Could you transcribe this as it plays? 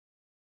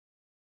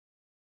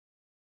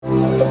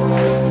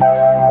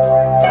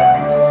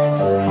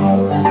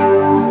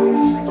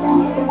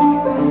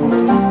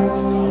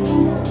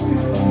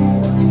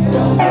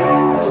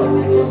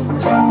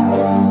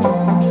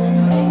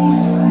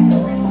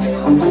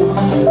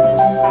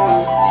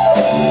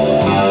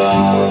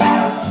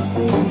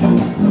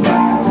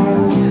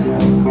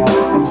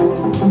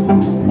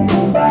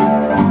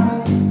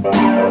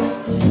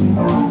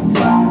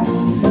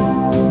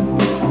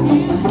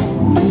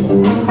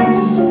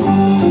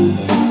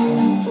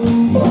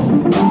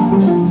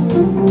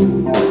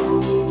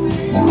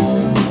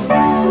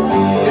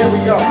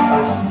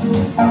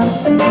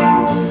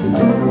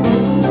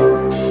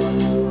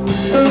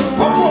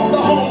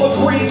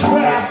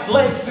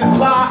And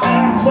fly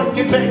ass,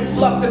 working banks,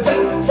 love the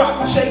taste,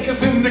 rockin'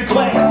 shakers in the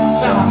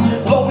glass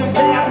town, blowing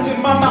gas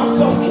in my mouth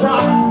so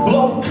dry,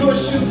 blow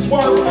cushion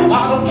swerve,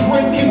 I don't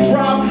drink and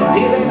drive,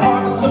 it ain't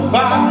hard to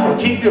survive,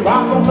 keep your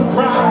eyes on the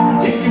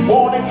prize, if you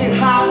wanna get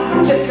high,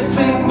 take a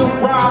seat in the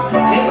ride,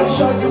 and I'll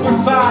show you a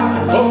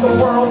side of the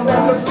world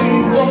never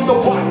seen, from the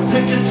white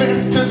picket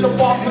fence to the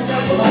walls of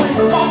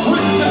evergreens, my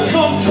dreams have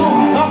come true,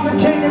 I'm the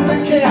king of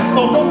the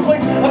castle, no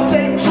place I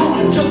stay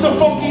true, just a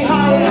funky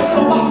high ass,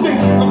 so I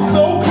think I'm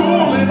so cool.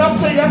 I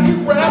say I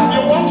can rap,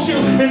 yo, I'm chill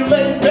and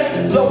laid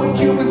back, blowing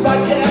Cubans like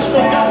Castro.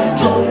 Got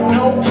drove,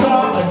 no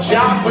car, a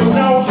job, but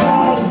no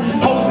home.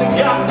 Hoes and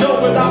got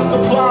dough, but I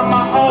supply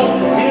my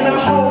own, and I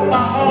hold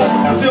my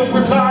own, still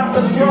reside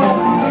the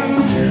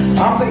throne.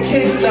 I'm the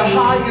king, the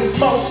highest,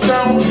 most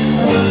known.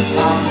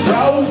 I'm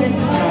rolling,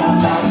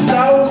 I'm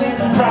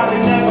stolen, probably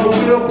never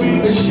will be.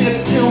 The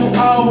shit's too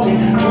old.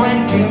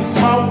 Drinking,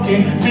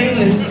 smoking,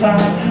 feeling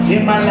fine.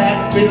 In my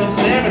lap, feel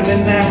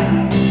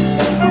 79.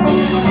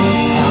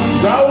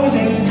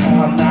 Rolling,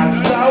 I'm not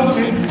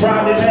stolen,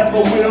 probably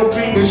never will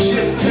be. The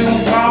shit's too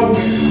old.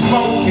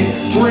 Smoking,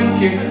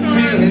 drinking,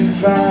 feeling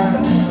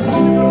fine.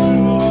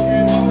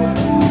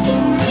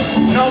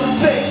 No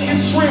steak and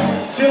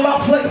shrimp, still I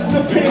place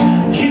the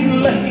pin.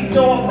 Getting laid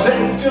all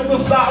day, still the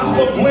size of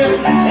a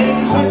blimp.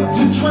 Ain't quick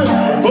to trip,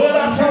 but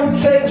I don't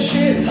take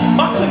shit.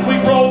 My clique we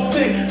roll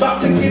thick,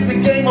 about to get the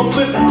game a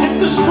flip. Hit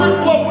the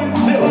strip, blowing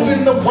zips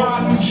in the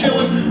ride and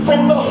chillin'.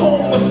 From the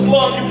homeless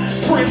slug,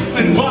 Prince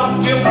and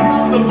Bob Dylan.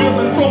 I'm the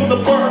villain from the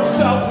burg,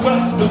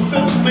 Southwest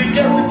specifically.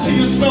 Guarantee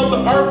you smell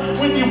the earth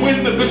when you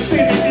in the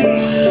vicinity.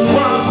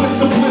 Rhyme with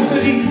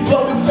simplicity,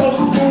 flowing so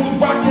smooth.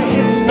 Rock your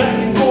hips back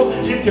and forth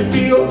if you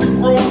feel the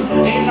groove.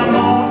 And I'm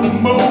on the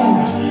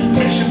move,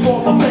 mission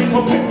for the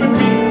paper, pimpin'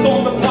 beats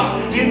on the block.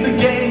 In the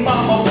game,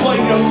 I'm a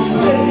player,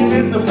 taking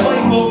in the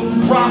flavor.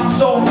 Rhyme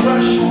so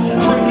fresh,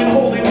 drinking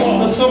holy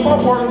water, so my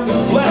words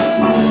is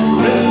blessed.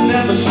 Let's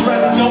never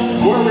stress,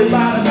 don't worry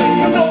about a thing.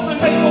 You know the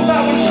name of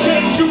our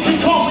exchange, you can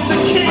call me the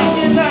king.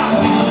 And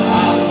now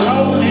I'm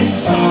rolling,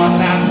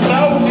 I'm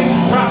stolen,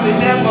 probably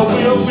never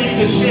will be.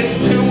 The shit's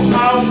too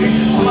old.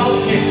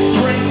 Smoking,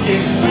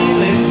 drinking,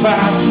 feeling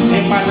fine.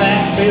 In my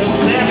lap, feel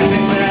 79.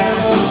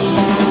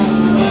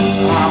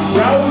 I'm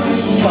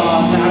rolling,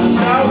 I'm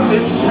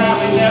stolen,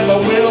 probably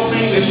never will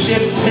be. The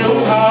shit's too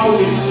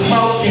old.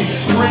 Smoking,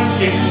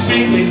 drinking,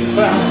 feeling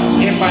fine.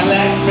 In my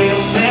lap, feel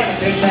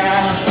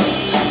 79.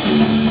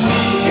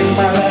 In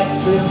my lap,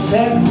 feel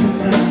 79.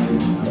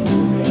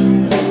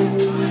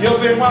 Yo,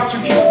 Ben, why don't you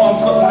keep on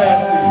something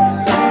nasty?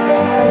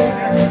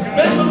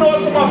 Make some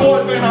noise for my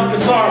boy Ben on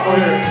guitar over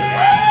here.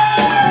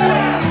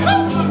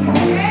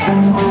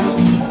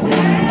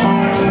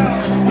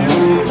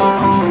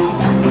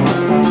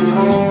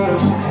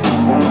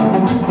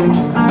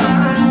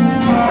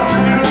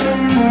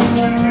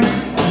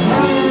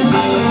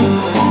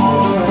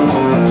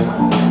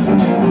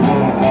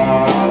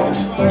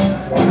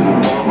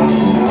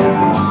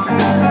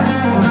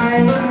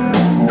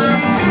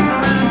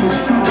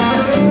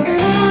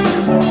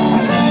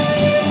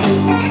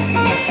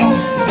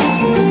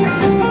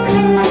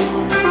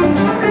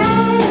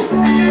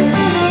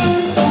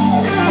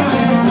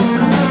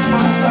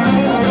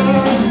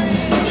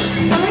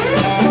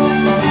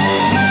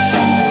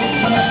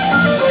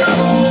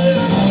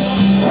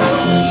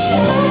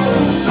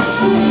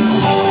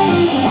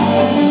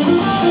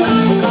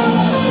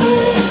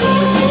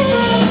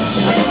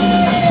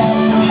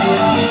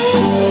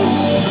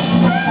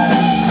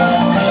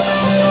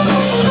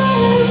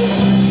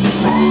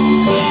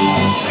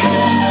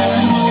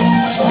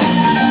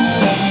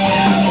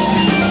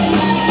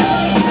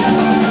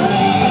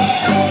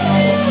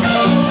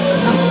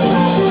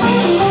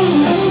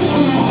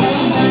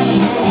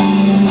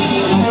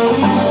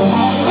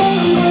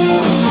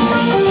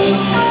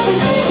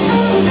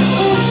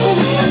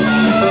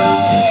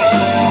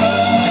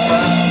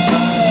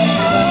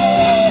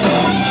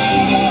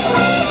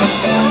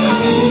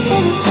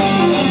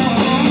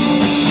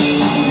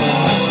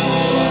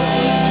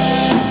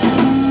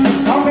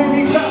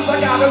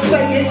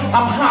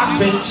 I'm hot,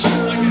 bitch.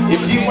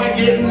 If you ain't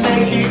getting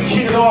naked,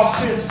 get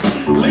off this.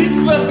 At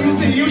least let me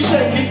see you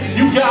shake it.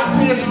 You got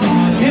this.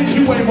 If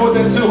you ain't more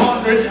than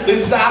 200, then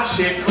stop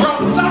shit.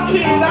 Gross, I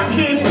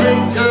can't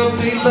drink. Girls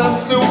need love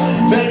too.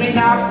 Baby,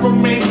 not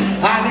from me.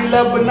 I need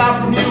love, but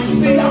not from you.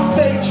 See, I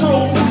stay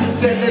true.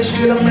 Said that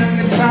shit a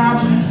million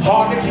times.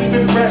 Hard to keep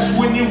it fresh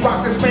when you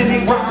rock this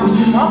many rhymes.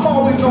 I'm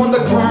always on the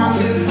grind,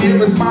 this year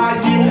is my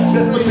year.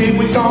 Let's believe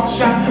we gon'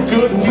 shine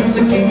good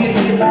music in your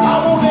ear.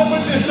 I won't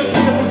ever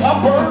disappear, I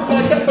burn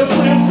like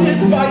Everclear. Spit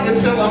fire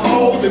till I'm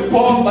old and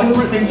bald like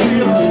Britney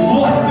Spears.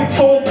 Blunts and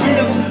cold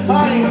beers,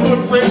 I ain't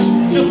hood rich,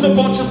 just a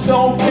bunch of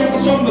stone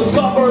pimps from the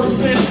suburbs,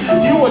 bitch.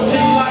 You a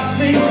king like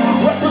me,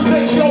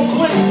 represent your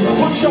clique.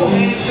 Put your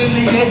hands in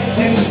the air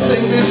and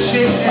sing this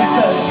shit and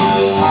say,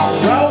 I'm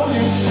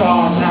rolling,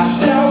 car not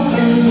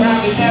stolen,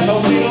 probably never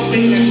will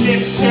be. The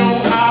shit's too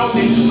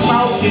rowdy,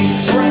 smoking,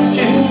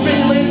 drinking,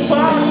 feeling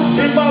fine.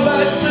 In my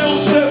life feels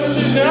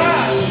 79.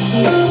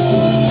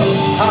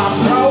 I'm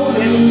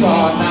rolling,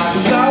 car not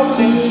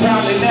stolen,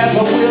 probably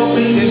never will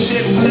be. The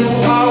shit's too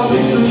rowdy,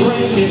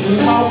 drinking,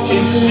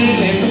 smoking,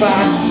 feeling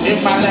fine. In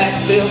my life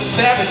feels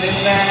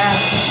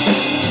 79.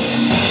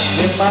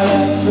 In my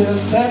life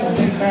feels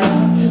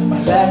 79. My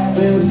life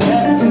feels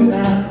 79.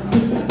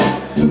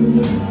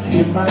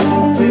 In my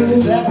life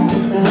feels 79.